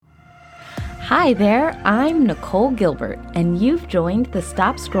Hi there, I'm Nicole Gilbert, and you've joined the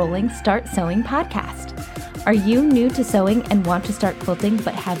Stop Scrolling, Start Sewing podcast. Are you new to sewing and want to start quilting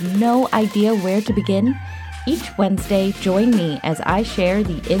but have no idea where to begin? Each Wednesday, join me as I share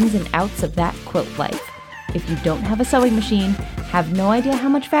the ins and outs of that quilt life. If you don't have a sewing machine, have no idea how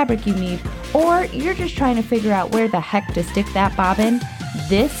much fabric you need, or you're just trying to figure out where the heck to stick that bobbin,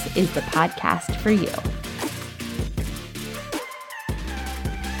 this is the podcast for you.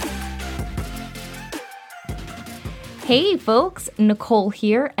 Hey folks, Nicole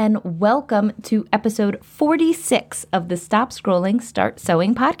here, and welcome to episode 46 of the Stop Scrolling, Start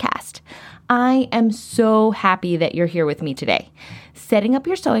Sewing podcast. I am so happy that you're here with me today. Setting up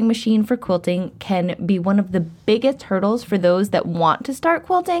your sewing machine for quilting can be one of the biggest hurdles for those that want to start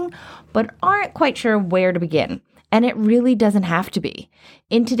quilting, but aren't quite sure where to begin. And it really doesn't have to be.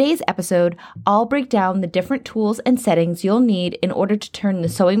 In today's episode, I'll break down the different tools and settings you'll need in order to turn the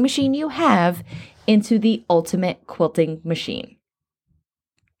sewing machine you have into the ultimate quilting machine.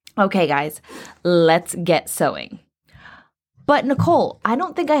 Okay, guys, let's get sewing. But Nicole, I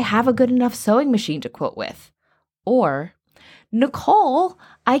don't think I have a good enough sewing machine to quilt with. Or, Nicole,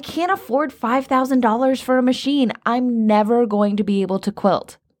 I can't afford $5,000 for a machine. I'm never going to be able to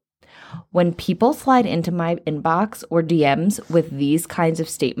quilt. When people slide into my inbox or DMs with these kinds of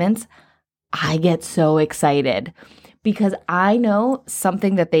statements, I get so excited because I know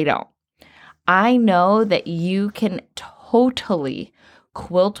something that they don't. I know that you can totally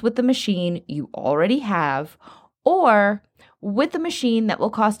quilt with the machine you already have or with a machine that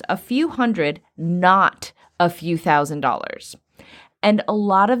will cost a few hundred, not a few $1,000s. And a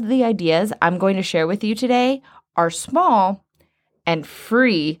lot of the ideas I'm going to share with you today are small and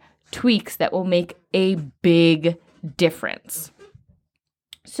free tweaks that will make a big difference.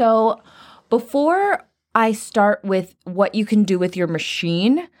 So before I start with what you can do with your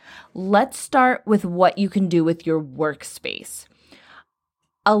machine, let's start with what you can do with your workspace.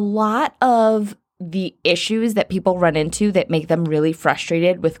 A lot of the issues that people run into that make them really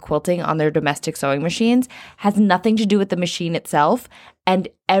frustrated with quilting on their domestic sewing machines has nothing to do with the machine itself and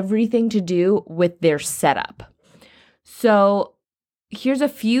everything to do with their setup. So here's a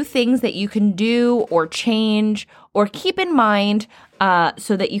few things that you can do or change or keep in mind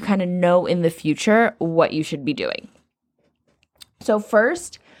so that you kind of know in the future what you should be doing. So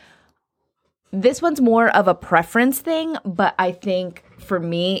first, this one's more of a preference thing, but I think for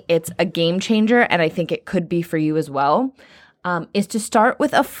me, it's a game changer, and I think it could be for you as well, is to start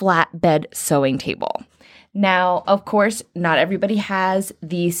with a flatbed sewing table. Now, of course, not everybody has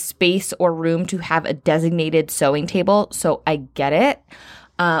the space or room to have a designated sewing table, so I get it.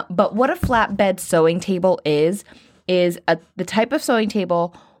 But what a flatbed sewing table is the type of sewing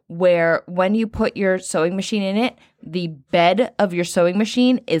table where when you put your sewing machine in it, the bed of your sewing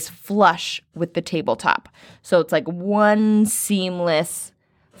machine is flush with the tabletop. So it's like one seamless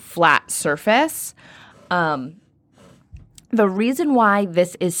flat surface. The reason why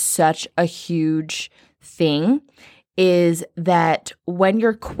this is such a huge thing is that when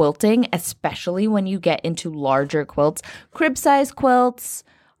you're quilting, especially when you get into larger quilts, crib size quilts,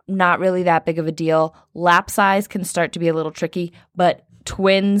 not really that big of a deal. Lap size can start to be a little tricky, but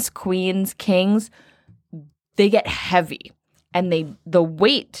twins, queens, kings, they get heavy, and the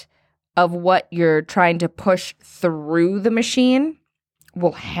weight of what you're trying to push through the machine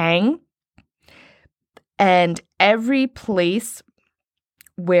will hang, and every place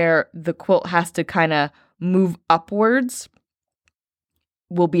where the quilt has to kind of move upwards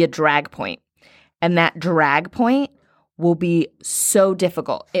will be a drag point, and that drag point will be so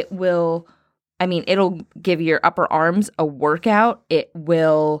difficult. It'll give your upper arms a workout. It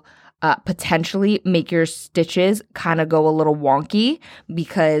will potentially make your stitches kind of go a little wonky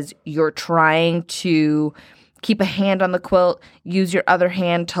because you're trying to keep a hand on the quilt, use your other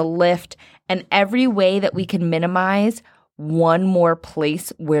hand to lift, and every way that we can minimize one more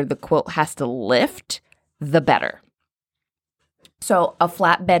place where the quilt has to lift, the better. So a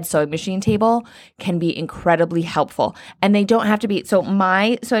flatbed sewing machine table can be incredibly helpful, and they don't have to be. So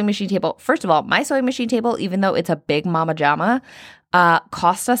my sewing machine table, first of all, my sewing machine table, even though it's a big mama jama,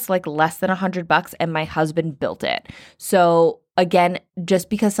 cost us like less than $100, and my husband built it. So again, just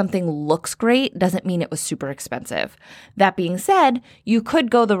because something looks great doesn't mean it was super expensive. That being said, you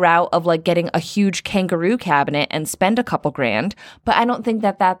could go the route of like getting a huge kangaroo cabinet and spend a couple grand, but I don't think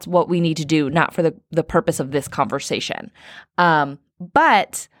that that's what we need to do, not for the purpose of this conversation.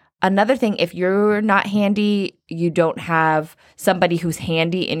 But another thing, if you're not handy, you don't have somebody who's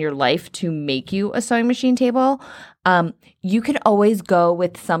handy in your life to make you a sewing machine table, you can always go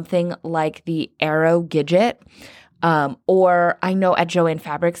with something like the Arrow Gidget. Or I know at Joann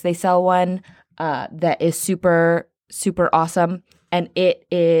Fabrics they sell one that is super, super awesome. And it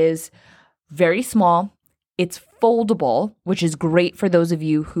is very small. It's foldable, which is great for those of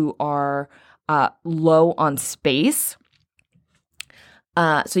you who are low on space.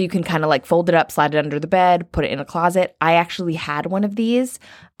 So you can kind of like fold it up, slide it under the bed, put it in a closet. I actually had one of these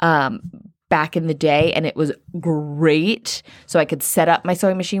back in the day, and it was great. So I could set up my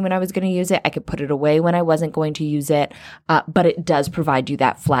sewing machine when I was going to use it. I could put it away when I wasn't going to use it. But it does provide you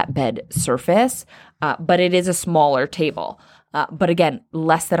that flatbed surface. But it is a smaller table. But again,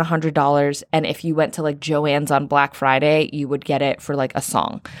 less than $100. And if you went to like Joann's on Black Friday, you would get it for like a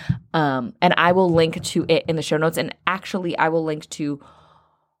song. And I will link to it in the show notes. And actually, I will link to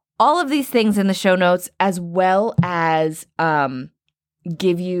all of these things in the show notes, as well as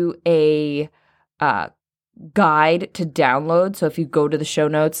give you a guide to download. So if you go to the show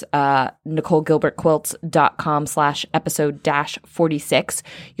notes, NicoleGilbertQuilts.com/episode-46,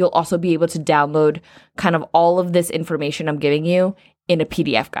 you'll also be able to download kind of all of this information I'm giving you in a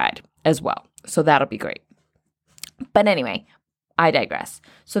PDF guide as well. So that'll be great. But anyway, I digress.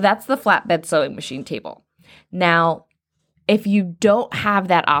 So that's the flatbed sewing machine table. Now, if you don't have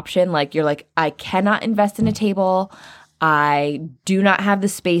that option, like you're like, I cannot invest in a table, I do not have the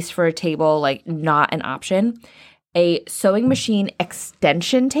space for a table, like not an option, a sewing machine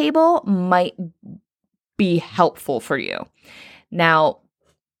extension table might be helpful for you. Now,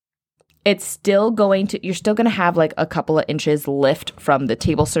 you're still going to have like a couple of inches lift from the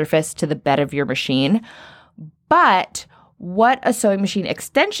table surface to the bed of your machine. But what a sewing machine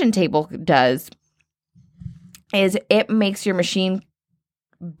extension table does is it makes your machine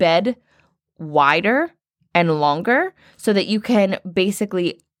bed wider and longer so that you can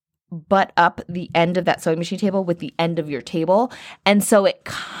basically butt up the end of that sewing machine table with the end of your table. And so it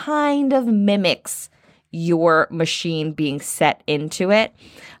kind of mimics your machine being set into it.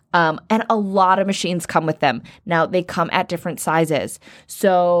 And a lot of machines come with them. Now, they come at different sizes.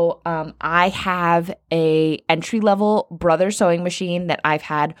 So I have a entry-level Brother sewing machine that I've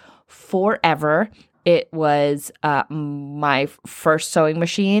had forever. It was my first sewing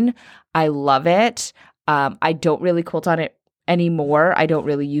machine. I love it. I don't really quilt on it anymore. I don't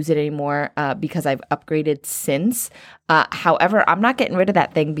really use it anymore because I've upgraded since. However, I'm not getting rid of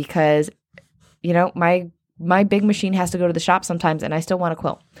that thing because, you know, my big machine has to go to the shop sometimes and I still want to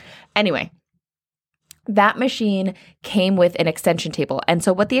quilt. Anyway, that machine came with an extension table. And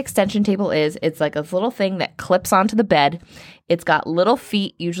so what the extension table is, it's like a little thing that clips onto the bed. It's got little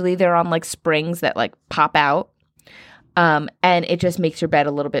feet. Usually they're on like springs that like pop out. And it just makes your bed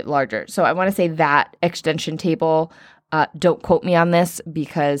a little bit larger. So I want to say that extension table, don't quote me on this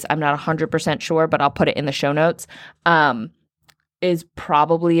because I'm not 100% sure, but I'll put it in the show notes, is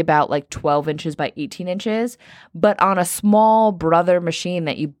probably about like 12 inches by 18 inches. But on a small Brother machine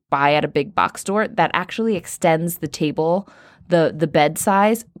that you buy at a big box store, that actually extends the table, the bed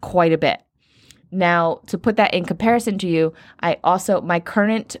size quite a bit. Now, to put that in comparison to you, my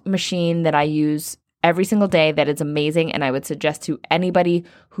current machine that I use every single day that is amazing, and I would suggest to anybody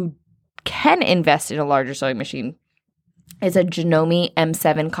who can invest in a larger sewing machine, is a Janome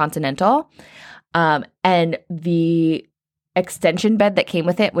M7 Continental. And the extension bed that came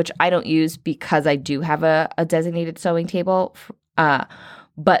with it, which I don't use because I do have a designated sewing table,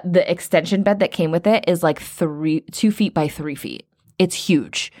 but the extension bed that came with it is like 2 feet by 3 feet. It's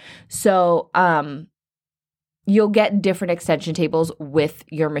huge. So you'll get different extension tables with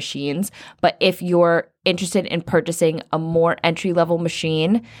your machines. But if you're interested in purchasing a more entry-level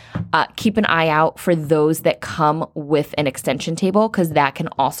machine, keep an eye out for those that come with an extension table because that can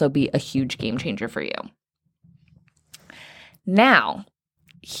also be a huge game changer for you. Now,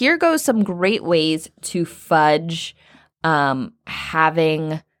 here goes some great ways to fudge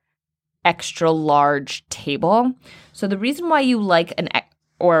having extra large table. So the reason why you like and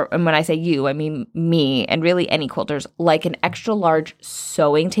when I say you, I mean me and really any quilters like an extra large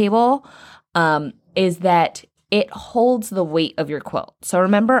sewing table is that it holds the weight of your quilt. So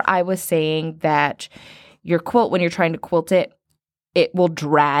remember I was saying that your quilt, when you're trying to quilt it, it will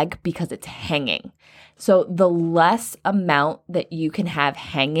drag because it's hanging. So the less amount that you can have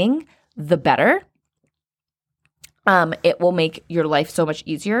hanging, the better. It will make your life so much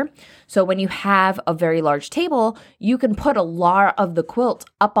easier. So when you have a very large table, you can put a lot of the quilt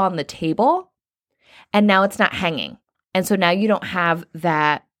up on the table and now it's not hanging. And so now you don't have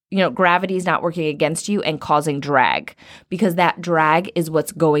that, gravity is not working against you and causing drag because that drag is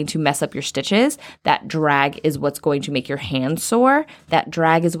what's going to mess up your stitches. That drag is what's going to make your hands sore. That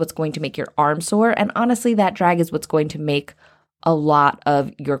drag is what's going to make your arms sore. And honestly, that drag is what's going to make a lot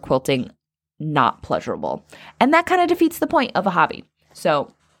of your quilting not pleasurable. And that kind of defeats the point of a hobby.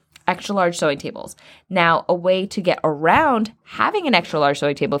 So extra large sewing tables. Now, a way to get around having an extra large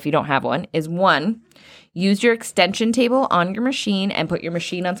sewing table if you don't have one is one, use your extension table on your machine and put your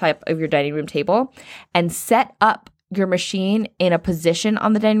machine on top of your dining room table and set up your machine in a position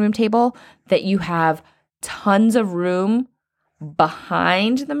on the dining room table that you have tons of room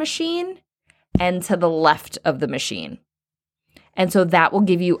behind the machine and to the left of the machine. And so that will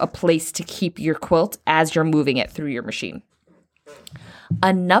give you a place to keep your quilt as you're moving it through your machine.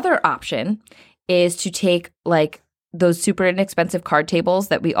 Another option is to take like those super inexpensive card tables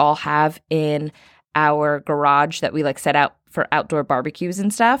that we all have in our garage that we like set out for outdoor barbecues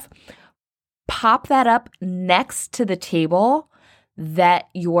and stuff. Pop that up next to the table that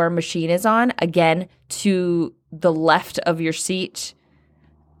your machine is on, again, to the left of your seat,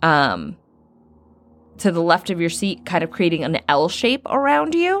 kind of creating an L shape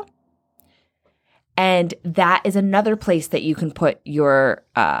around you. And that is another place that you can put your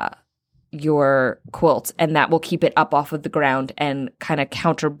quilt, and that will keep it up off of the ground and kind of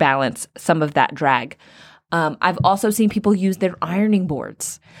counterbalance some of that drag. I've also seen people use their ironing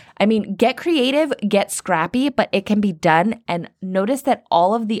boards. I mean, get creative, get scrappy, but it can be done. And notice that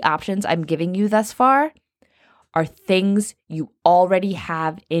all of the options I'm giving you thus far are things you already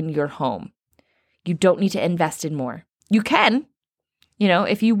have in your home. You don't need to invest in more. You can.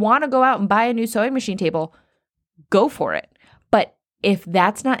 If you want to go out and buy a new sewing machine table, go for it. But if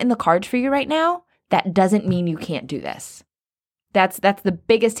that's not in the cards for you right now, that doesn't mean you can't do this. That's the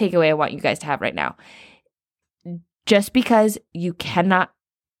biggest takeaway I want you guys to have right now. Just because you cannot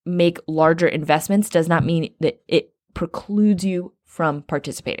make larger investments does not mean that it precludes you from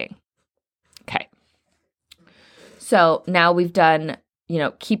participating. Okay. So now we've done,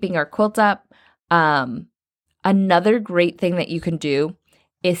 keeping our quilts up. Another great thing that you can do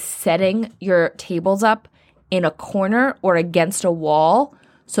is setting your tables up in a corner or against a wall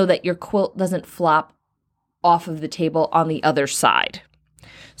so that your quilt doesn't flop off of the table on the other side.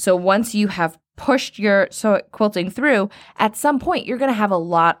 So once you have pushed your quilting through, at some point you're going to have a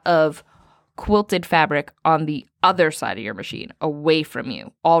lot of quilted fabric on the other side of your machine, away from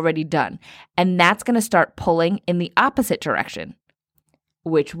you, already done. And that's going to start pulling in the opposite direction,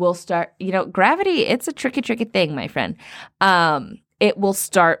 which will start, gravity, it's a tricky thing, my friend. It will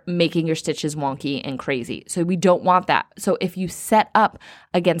start making your stitches wonky and crazy. So we don't want that. So if you set up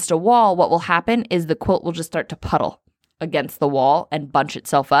against a wall, what will happen is the quilt will just start to puddle against the wall and bunch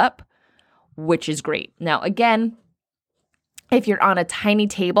itself up, which is great. Now, again, if you're on a tiny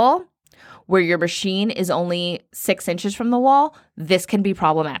table where your machine is only 6 inches from the wall, this can be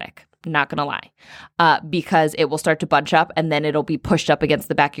problematic. Not going to lie, because it will start to bunch up and then it'll be pushed up against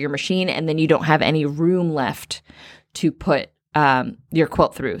the back of your machine and then you don't have any room left to put your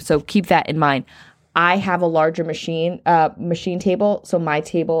quilt through. So keep that in mind. I have a larger machine table. So my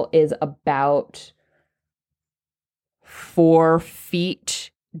table is about 4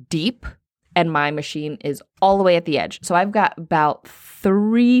 feet deep and my machine is all the way at the edge. So I've got about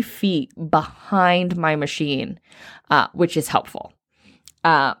 3 feet behind my machine, which is helpful.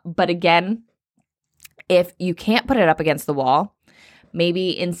 But again, if you can't put it up against the wall,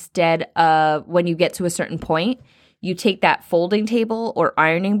 maybe instead of when you get to a certain point, you take that folding table or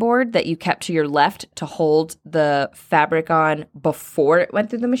ironing board that you kept to your left to hold the fabric on before it went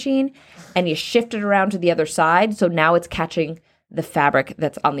through the machine, and you shift it around to the other side. So now it's catching the fabric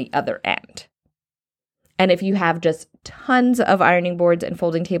that's on the other end. And if you have just tons of ironing boards and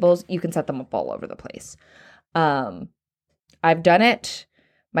folding tables, you can set them up all over the place. I've done it.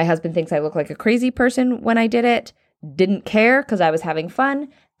 My husband thinks I look like a crazy person when I did it. Didn't care because I was having fun,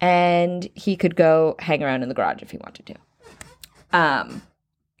 and he could go hang around in the garage if he wanted to.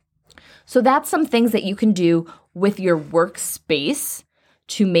 So that's some things that you can do with your workspace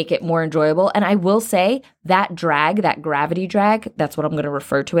to make it more enjoyable. And I will say that gravity drag, that's what I'm going to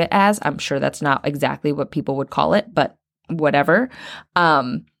refer to it as. I'm sure that's not exactly what people would call it, but whatever.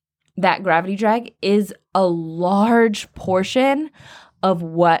 That gravity drag is a large portion of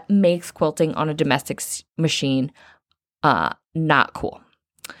what makes quilting on a domestic machine not cool.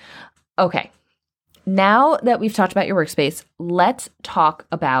 Okay, now that we've talked about your workspace, let's talk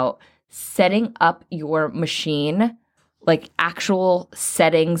about setting up your machine, like actual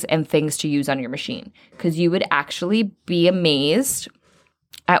settings and things to use on your machine, because you would actually be amazed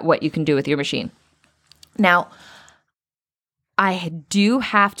at what you can do with your machine. Now, I do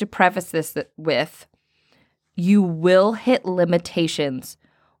have to preface this with, you will hit limitations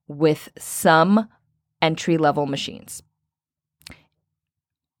with some entry-level machines.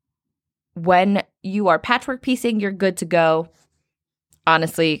 When you are patchwork piecing, you're good to go.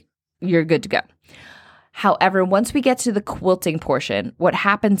 Honestly, you're good to go. However, once we get to the quilting portion, what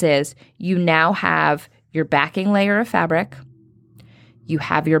happens is you now have your backing layer of fabric, you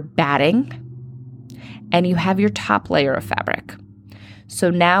have your batting, and you have your top layer of fabric. So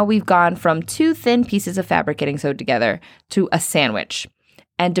now we've gone from 2 thin pieces of fabric getting sewed together to a sandwich.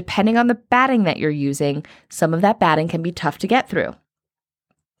 And depending on the batting that you're using, some of that batting can be tough to get through.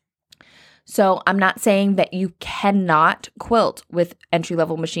 So I'm not saying that you cannot quilt with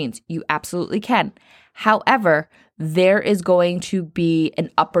entry-level machines. You absolutely can. However, there is going to be an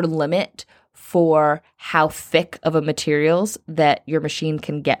upper limit for how thick of a materials that your machine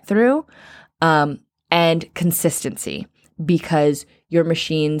can get through, and consistency, because your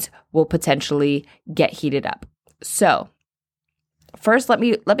machines will potentially get heated up. So first, let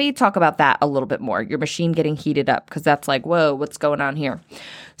me talk about that a little bit more. Your machine getting heated up, because that's like, whoa, what's going on here?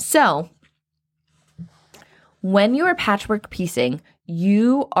 So when you are patchwork piecing,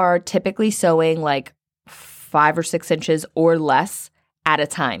 you are typically sewing like 5 or 6 inches or less at a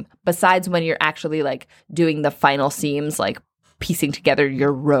time, besides when you're actually like doing the final seams, like piecing together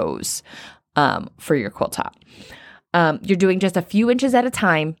your rows for your quilt top. You're doing just a few inches at a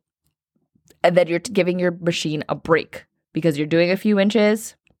time, and then you're giving your machine a break, because you're doing a few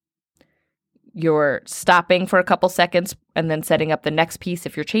inches, you're stopping for a couple seconds and then setting up the next piece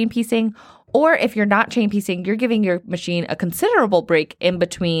if you're chain piecing. Or if you're not chain piecing, you're giving your machine a considerable break in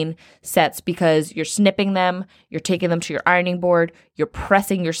between sets, because you're snipping them, you're taking them to your ironing board, you're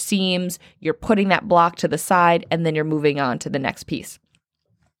pressing your seams, you're putting that block to the side, and then you're moving on to the next piece.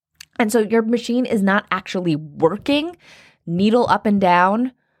 And so your machine is not actually working needle up and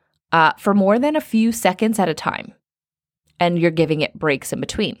down for more than a few seconds at a time. And you're giving it breaks in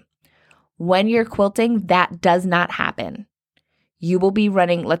between. When you're quilting, that does not happen. You will be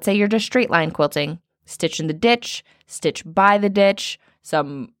running, let's say you're just straight line quilting, stitch in the ditch, stitch by the ditch,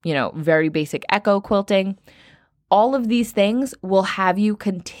 some, very basic echo quilting. All of these things will have you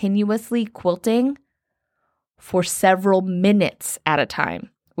continuously quilting for several minutes at a time,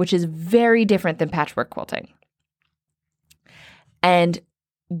 which is very different than patchwork quilting. And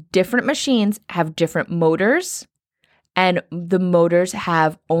different machines have different motors, and the motors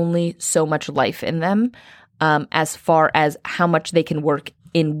have only so much life in them as far as how much they can work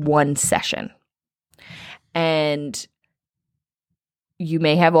in one session. And you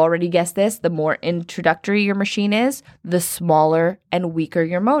may have already guessed this, the more introductory your machine is, the smaller and weaker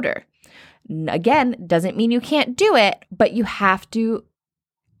your motor. Again, doesn't mean you can't do it, but you have to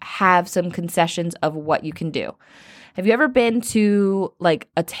have some concessions of what you can do. Have you ever been to like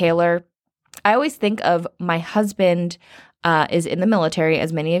a tailor? I always think of my husband is in the military,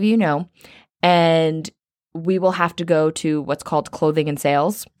 as many of you know, and we will have to go to what's called clothing and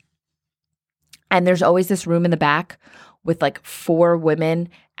sales. And there's always this room in the back with like 4 women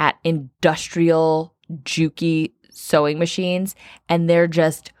at industrial, jukey sewing machines, and they're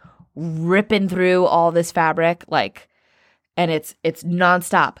just ripping through all this fabric, and it's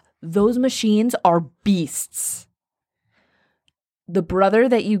nonstop. Those machines are beasts. The brother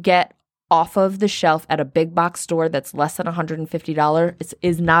that you get off of the shelf at a big box store that's less than $150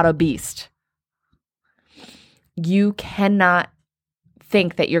 is not a beast. You cannot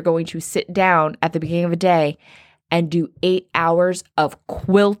think that you're going to sit down at the beginning of a day and do 8 hours of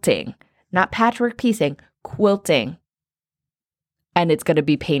quilting, not patchwork piecing, quilting, and it's going to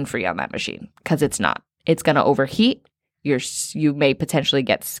be pain-free on that machine, because it's not. It's going to overheat. You may potentially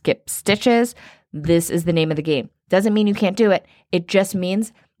get skipped stitches. This is the name of the game. Doesn't mean you can't do it. It just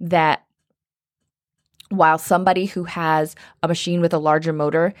means that while somebody who has a machine with a larger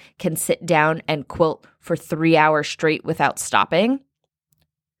motor can sit down and quilt for 3 hours straight without stopping,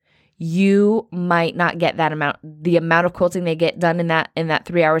 you might not get that amount. The amount of quilting they get done in that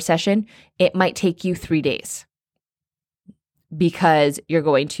 3-hour session, it might take you 3 days, because you're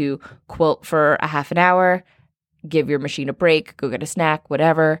going to quilt for a half an hour, give your machine a break, go get a snack,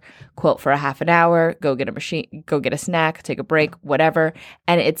 whatever, quilt for a half an hour, go get a snack, take a break, whatever.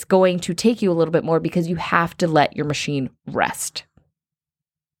 And it's going to take you a little bit more, because you have to let your machine rest.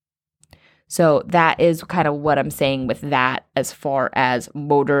 So that is kind of what I'm saying with that as far as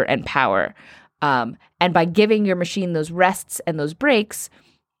motor and power. And by giving your machine those rests and those breaks,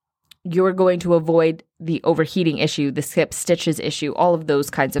 you're going to avoid the overheating issue, the skip stitches issue, all of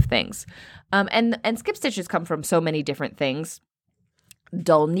those kinds of things. And skip stitches come from so many different things.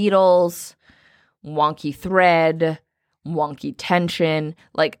 Dull needles, wonky thread, wonky tension,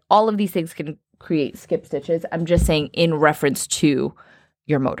 like all of these things can create skip stitches. I'm just saying in reference to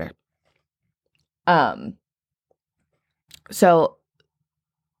your motor. So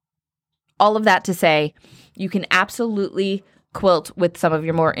all of that to say, you can absolutely quilt with some of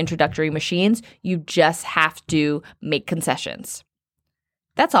your more introductory machines. You just have to make concessions.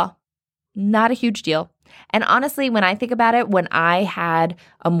 That's all. Not a huge deal. And honestly, when I think about it, when I had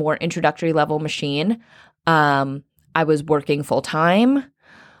a more introductory level machine, I was working full time.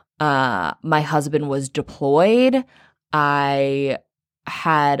 My husband was deployed. I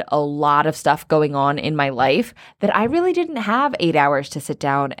had a lot of stuff going on in my life that I really didn't have 8 hours to sit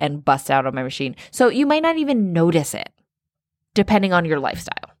down and bust out on my machine. So you might not even notice it, depending on your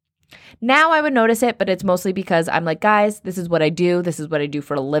lifestyle. Now I would notice it, but it's mostly because I'm like, guys, this is what I do. This is what I do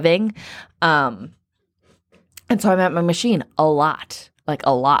for a living. And so I'm at my machine a lot, like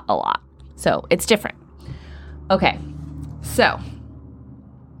a lot. So it's different. Okay, so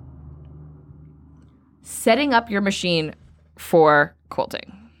setting up your machine for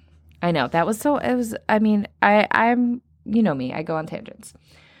quilting. I know that was so, it was, I mean, I'm, you know me, I go on tangents.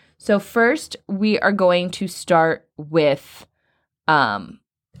 So first we are going to start with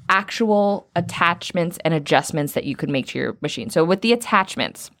actual attachments and adjustments that you could make to your machine. So with the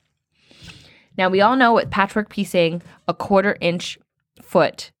attachments, now we all know with patchwork piecing, a 1/4 inch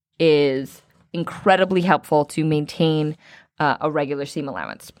foot is incredibly helpful to maintain a regular seam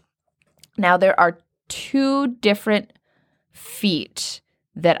allowance. Now there are 2 different feet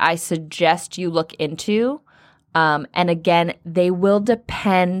that I suggest you look into. And again, they will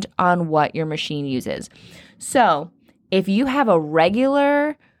depend on what your machine uses. So if you have a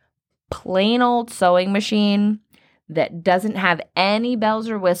regular, plain old sewing machine that doesn't have any bells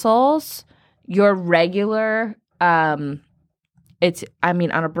or whistles, your regular, on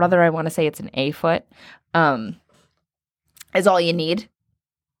a Brother, I want to say it's an A foot, is all you need.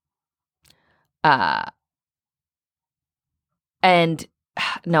 And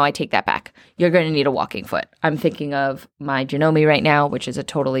no, I take that back. You're going to need a walking foot. I'm thinking of my Janome right now, which is a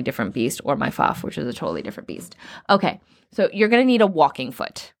totally different beast, or my Pfaff, which is a totally different beast. Okay, so you're going to need a walking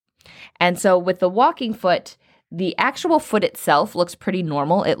foot. And so with the walking foot, the actual foot itself looks pretty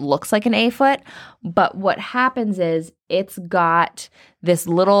normal. It looks like an A foot, but what happens is it's got this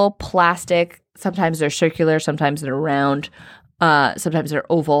little plastic, sometimes they're circular, sometimes they're round, sometimes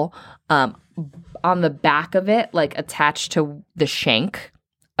they're oval, on the back of it, like attached to the shank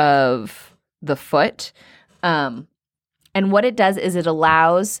of the foot. And what it does is it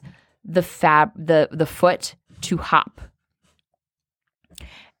allows the foot to hop.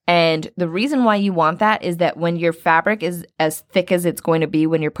 And the reason why you want that is that when your fabric is as thick as it's going to be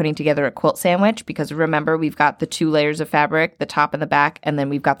when you're putting together a quilt sandwich, because remember, we've got the 2 layers of fabric, the top and the back, and then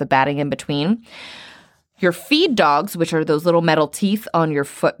we've got the batting in between. Your feed dogs, which are those little metal teeth on your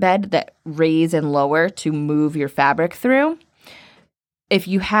footbed that raise and lower to move your fabric through, if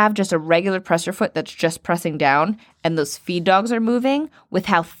you have just a regular presser foot that's just pressing down and those feed dogs are moving, with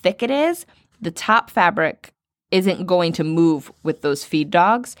how thick it is, the top fabric isn't going to move with those feed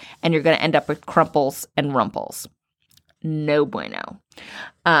dogs, and you're going to end up with crumples and rumples. No bueno.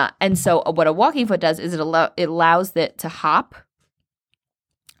 And so what a walking foot does is it allows it to hop.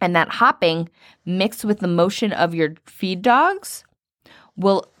 And that hopping mixed with the motion of your feed dogs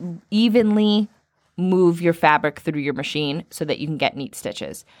will evenly move your fabric through your machine so that you can get neat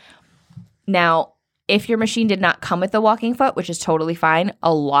stitches. Now, if your machine did not come with a walking foot, which is totally fine,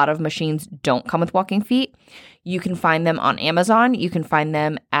 a lot of machines don't come with walking feet. You can find them on Amazon. You can find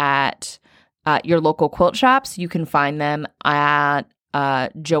them at your local quilt shops. You can find them at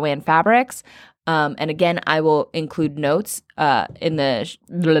Joann Fabrics. And again, I will include notes I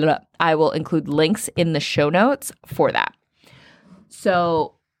will include links in the show notes for that.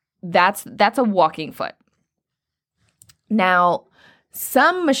 So that's a walking foot. Now,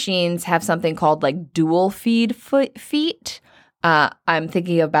 some machines have something called like dual feed feet. I'm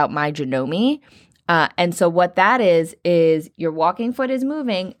thinking about my Janome. And so what that is your walking foot is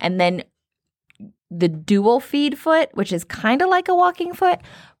moving, and then the dual feed foot, which is kind of like a walking foot,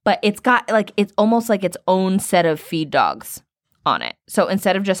 but it's got like, it's almost like its own set of feed dogs on it. So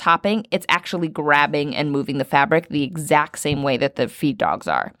instead of just hopping, it's actually grabbing and moving the fabric the exact same way that the feed dogs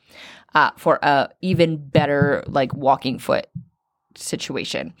are, for a even better like walking foot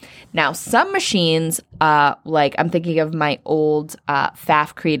situation. Now, some machines, like I'm thinking of my old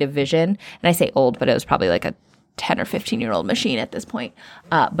Pfaff Creative Vision, and I say old, but it was probably like a 10 or 15-year-old machine at this point.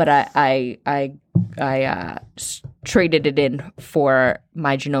 But I traded it in for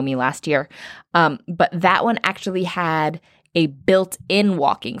my Janome last year. But that one actually had a built-in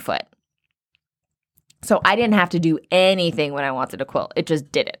walking foot. So I didn't have to do anything when I wanted to quilt. It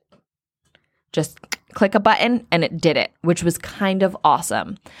just did it. Just click a button and it did it, which was kind of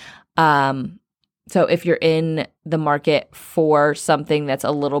awesome. So if you're in the market for something that's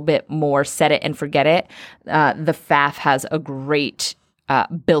a little bit more set it and forget it, the Pfaff has a great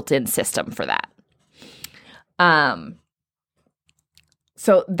built-in system for that.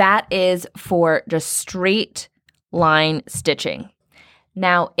 So that is for just straight line stitching.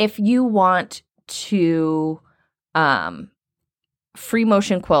 Now, if you want to free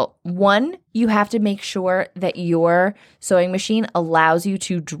motion quilt, one, you have to make sure that your sewing machine allows you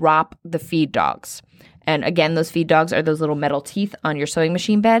to drop the feed dogs. And again, those feed dogs are those little metal teeth on your sewing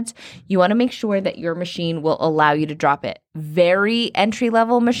machine beds. You want to make sure that your machine will allow you to drop it. Very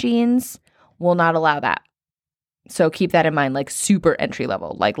entry-level machines will not allow that. So keep that in mind, like super entry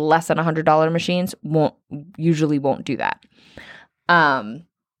level, like less than $100 machines usually won't do that.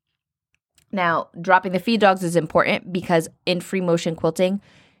 Now, dropping the feed dogs is important because in free motion quilting,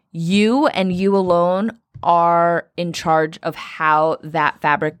 you and you alone are in charge of how that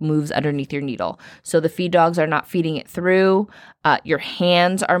fabric moves underneath your needle. So the feed dogs are not feeding it through. Your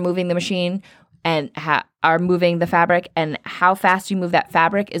hands are moving the machine and are moving the fabric, and how fast you move that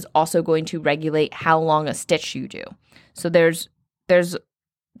fabric is also going to regulate how long a stitch you do. So there's a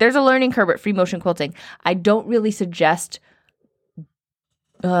learning curve at free motion quilting. I don't really suggest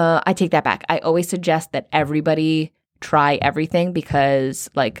I take that back. I always suggest that everybody try everything because,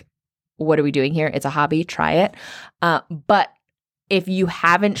 like, what are we doing here? It's a hobby. Try it. But if you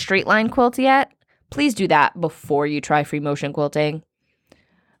haven't straight line quilt yet, please do that before you try free motion quilting.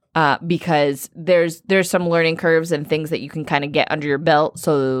 Because there's some learning curves and things that you can kind of get under your belt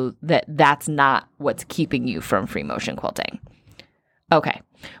so that's not what's keeping you from free motion quilting. Okay,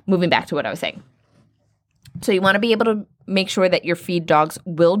 moving back to what I was saying. So you want to be able to make sure that your feed dogs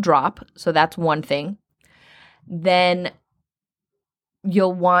will drop. So that's one thing. Then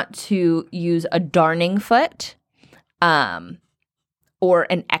you'll want to use a darning foot or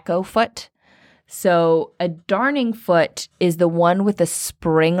an echo foot. So a darning foot is the one with a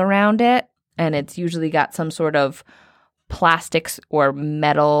spring around it, and it's usually got some sort of plastics or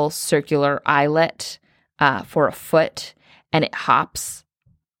metal circular eyelet for a foot, and it hops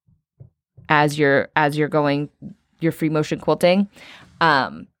as you're going your free motion quilting.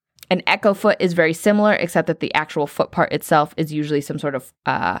 An echo foot is very similar, except that the actual foot part itself is usually some sort of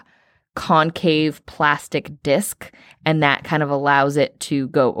concave plastic disc, and that kind of allows it to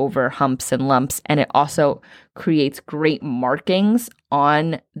go over humps and lumps, and it also creates great markings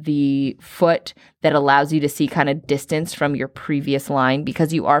on the foot that allows you to see kind of distance from your previous line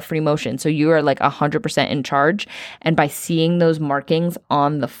because you are free motion, so you are like 100% in charge, and by seeing those markings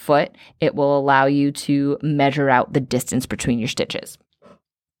on the foot, it will allow you to measure out the distance between your stitches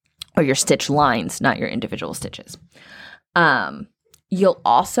or your stitch lines, not your individual stitches. You'll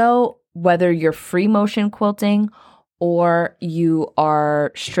also, whether you're free motion quilting or you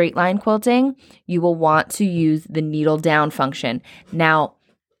are straight line quilting, you will want to use the needle down function. Now,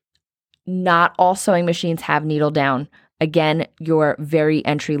 not all sewing machines have needle down. Again, your very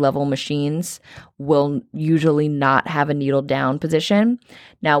entry level machines will usually not have a needle down position.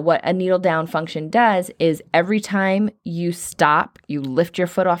 Now, what a needle down function does is every time you stop, you lift your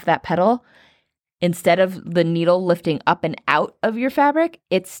foot off that pedal, instead of the needle lifting up and out of your fabric,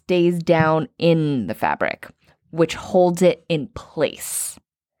 it stays down in the fabric, which holds it in place,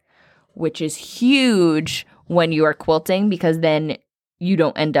 which is huge when you are quilting because then you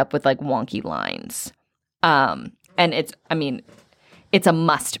don't end up with like wonky lines. And it's a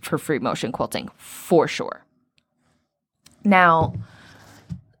must for free motion quilting for sure. Now,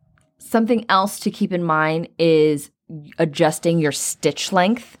 something else to keep in mind is adjusting your stitch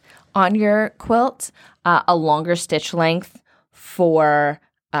length on your quilt. A longer stitch length for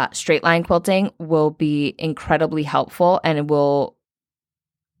straight line quilting will be incredibly helpful, and it will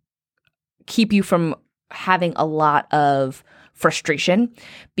keep you from having a lot of frustration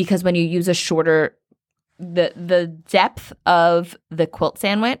because when you use a shorter, the depth of the quilt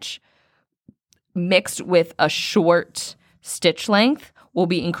sandwich mixed with a short stitch length will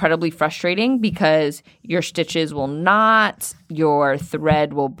be incredibly frustrating because your stitches will knot, your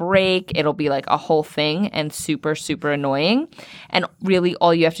thread will break, it'll be like a whole thing and super, super annoying. And really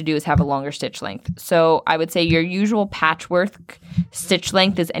all you have to do is have a longer stitch length. So I would say your usual patchwork stitch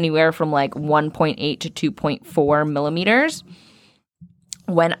length is anywhere from like 1.8 to 2.4 millimeters.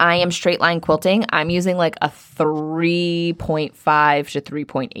 When I am straight line quilting, I'm using like a 3.5 to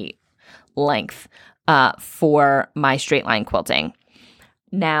 3.8 length for my straight line quilting.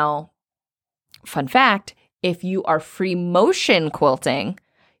 Now, fun fact, if you are free motion quilting,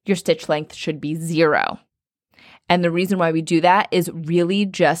 your stitch length should be 0. And the reason why we do that is really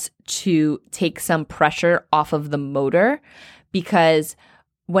just to take some pressure off of the motor, because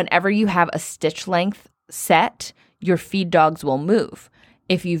whenever you have a stitch length set, your feed dogs will move.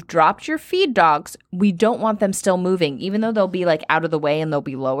 If you've dropped your feed dogs, we don't want them still moving. Even though they'll be like out of the way and they'll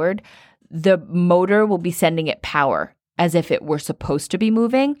be lowered, the motor will be sending it power as if it were supposed to be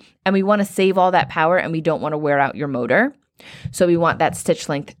moving. And we want to save all that power, and we don't want to wear out your motor. So we want that stitch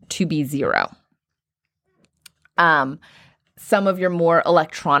length to be 0. Some of your more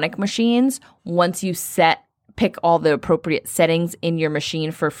electronic machines, once you pick all the appropriate settings in your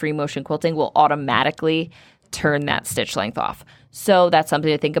machine for free motion quilting, will automatically turn that stitch length off. So that's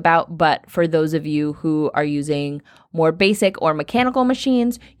something to think about. But for those of you who are using more basic or mechanical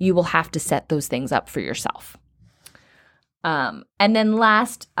machines, you will have to set those things up for yourself. And then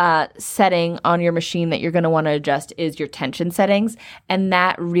last setting on your machine that you're going to want to adjust is your tension settings. And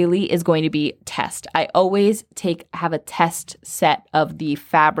that really is going to be test. I always have a test set of the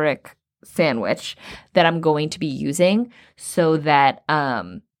fabric sandwich that I'm going to be using so that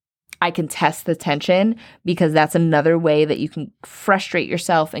I can test the tension, because that's another way that you can frustrate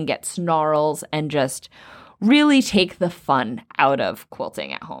yourself and get snarls and just really take the fun out of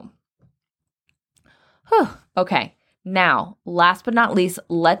quilting at home. Whew. Okay. Now, last but not least,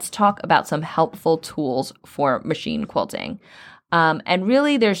 let's talk about some helpful tools for machine quilting. And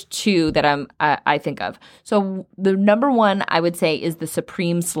really there's 2 that I think of. So the number 1 I would say is the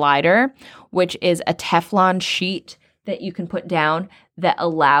Supreme Slider, which is a Teflon sheet that you can put down that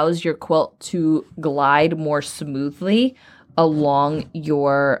allows your quilt to glide more smoothly along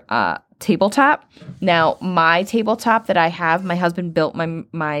your tabletop. Now, my tabletop that I have, my husband built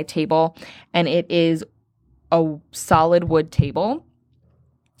my table, and it is a solid wood table.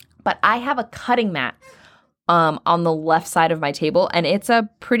 But I have a cutting mat on the left side of my table, and it's a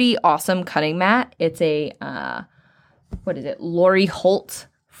pretty awesome cutting mat. It's a, Lori Holt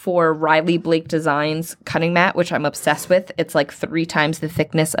for Riley Blake Designs cutting mat, which I'm obsessed with. It's like 3 times the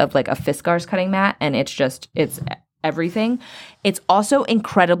thickness of like a Fiskars cutting mat, and it's everything. It's also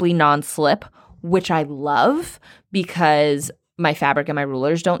incredibly non-slip, which I love because my fabric and my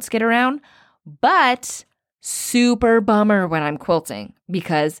rulers don't skid around, but super bummer when I'm quilting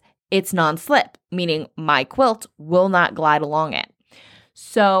because it's non-slip, meaning my quilt will not glide along it.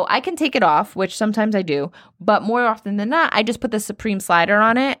 So I can take it off, which sometimes I do, but more often than not, I just put the Supreme Slider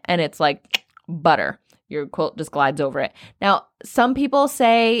on it and it's like butter. Your quilt just glides over it. Now, some people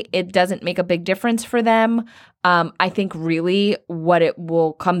say it doesn't make a big difference for them. I think really what it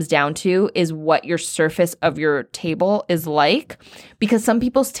comes down to is what your surface of your table is like, because some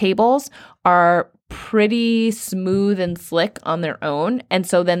people's tables are pretty smooth and slick on their own. And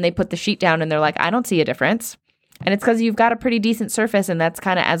so then they put the sheet down and they're like, I don't see a difference. And it's because you've got a pretty decent surface and that's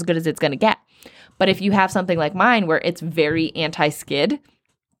kind of as good as it's going to get. But if you have something like mine where it's very anti-skid,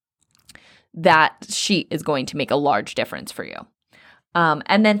 that sheet is going to make a large difference for you.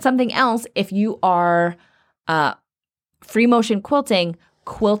 And then something else, if you are free motion quilting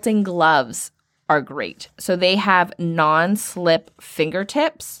gloves are great. So they have non-slip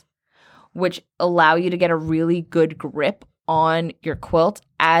fingertips, which allow you to get a really good grip on your quilt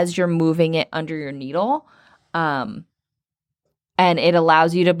as you're moving it under your needle. And it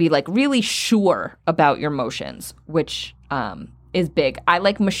allows you to be like really sure about your motions, which is big. I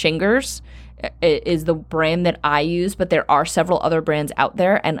like Machingers. It is the brand that I use, but there are several other brands out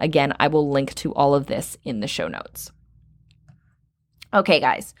there. And again, I will link to all of this in the show notes. Okay,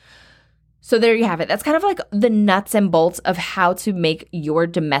 guys. So there you have it. That's kind of like the nuts and bolts of how to make your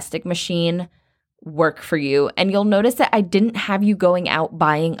domestic machine work for you. And you'll notice that I didn't have you going out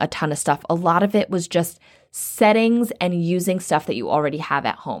buying a ton of stuff. A lot of it was just settings and using stuff that you already have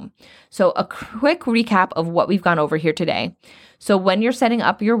at home. So a quick recap of what we've gone over here today. So when you're setting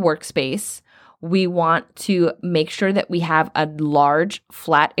up your workspace, we want to make sure that we have a large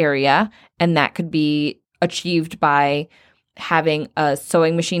flat area, and that could be achieved by having a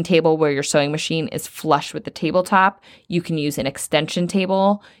sewing machine table where your sewing machine is flush with the tabletop. You can use an extension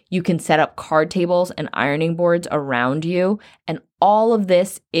table. You can set up card tables and ironing boards around you. And all of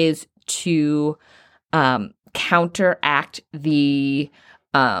this is to counteract the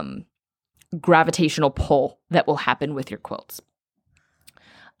gravitational pull that will happen with your quilts.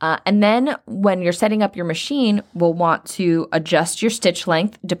 And then when you're setting up your machine, we'll want to adjust your stitch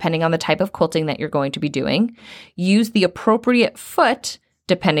length depending on the type of quilting that you're going to be doing. Use the appropriate foot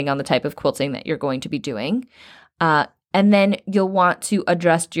depending on the type of quilting that you're going to be doing. And then you'll want to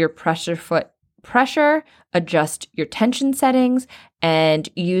adjust your pressure foot pressure, adjust your tension settings, and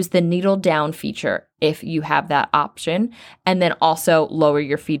use the needle down feature if you have that option. And then also lower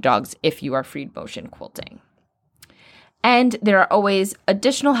your feed dogs if you are free motion quilting. And there are always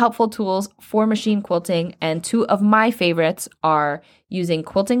additional helpful tools for machine quilting, and 2 of my favorites are using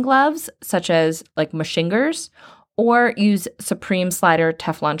quilting gloves, such as like Machingers, or use Supreme Slider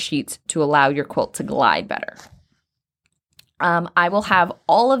Teflon sheets to allow your quilt to glide better. I will have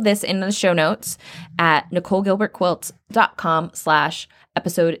all of this in the show notes at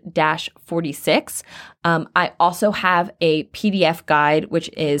NicoleGilbertQuilts.com/episode-46. I also have a PDF guide, which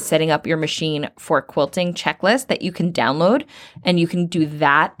is setting up your machine for quilting checklist that you can download, and you can do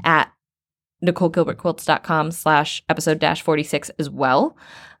that at NicoleGilbertQuilts.com/episode-46 as well.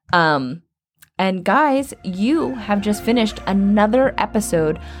 And guys, you have just finished another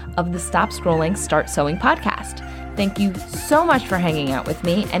episode of the Stop Scrolling, Start Sewing podcast. Thank you so much for hanging out with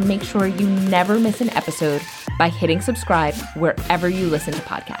me, and make sure you never miss an episode by hitting subscribe wherever you listen to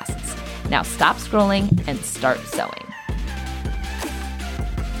podcasts. Now stop scrolling and start sewing.